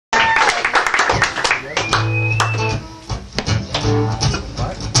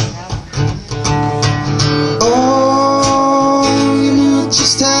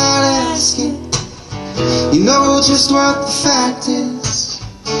just what the fact is.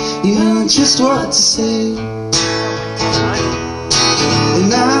 You know just what to say. And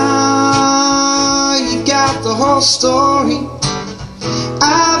now you got the whole story.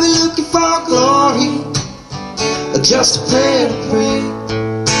 I've been looking for glory, just a prayer to pray.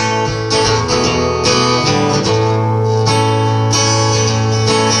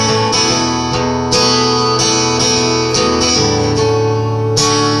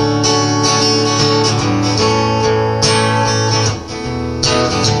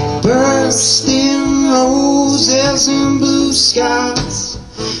 Bursting roses and blue skies,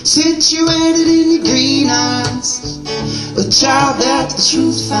 situated in your green eyes, a child that the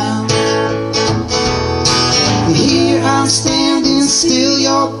truth found. And here I'm standing still,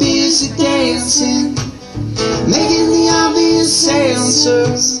 you're busy dancing, making the obvious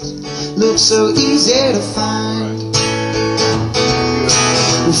answers look so easy to find.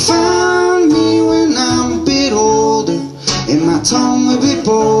 Well, find me when I'm a bit older, and my tongue a bit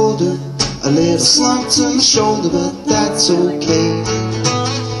bolder, a little slump to my shoulder, but that's okay.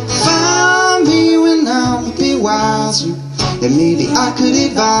 Find me when I'm a bit wiser, and maybe I could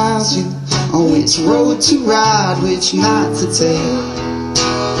advise you on which road to ride, which not to take.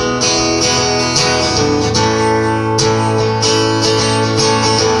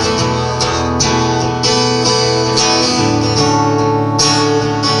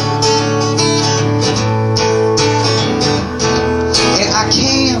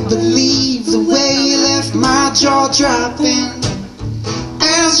 Jaw dropping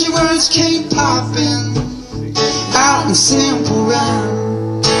as your words came popping out in simple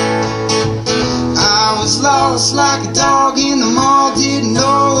rhyme. I was lost like a dog in the mall, didn't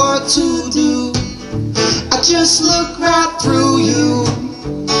know what to do. I just looked right through you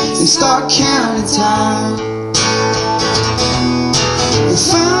and start counting time. You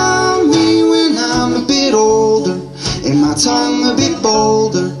found me when I'm a bit older, and my tongue a bit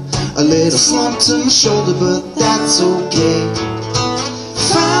bolder, a little slump to my shoulder, but that's okay.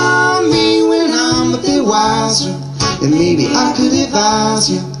 Find me when I'm a bit wiser, and maybe I could advise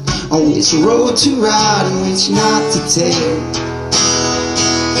you on which road to ride and which not to take.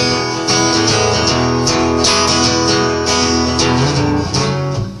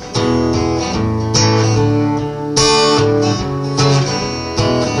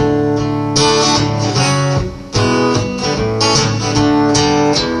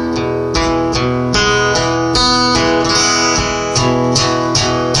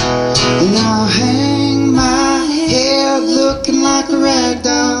 And I'll hang my head looking like a rag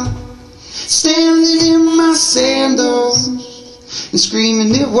doll, standing in my sandals and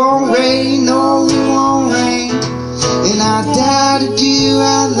screaming it won't rain, no it won't rain. And I doubted you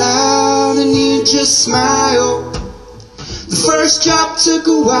out loud and you just smiled. The first drop took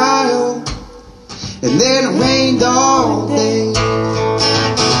a while, and then it rained all day.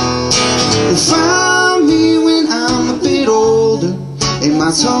 And find me when I'm a bit older, and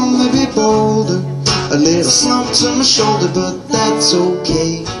my tongue a bit bolder, a little slump to my shoulder, but that's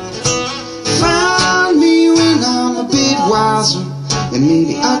okay. Find me when I'm a bit wiser, and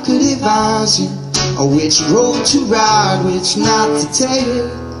maybe I could advise you on which road to ride, which not to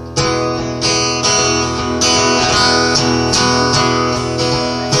take.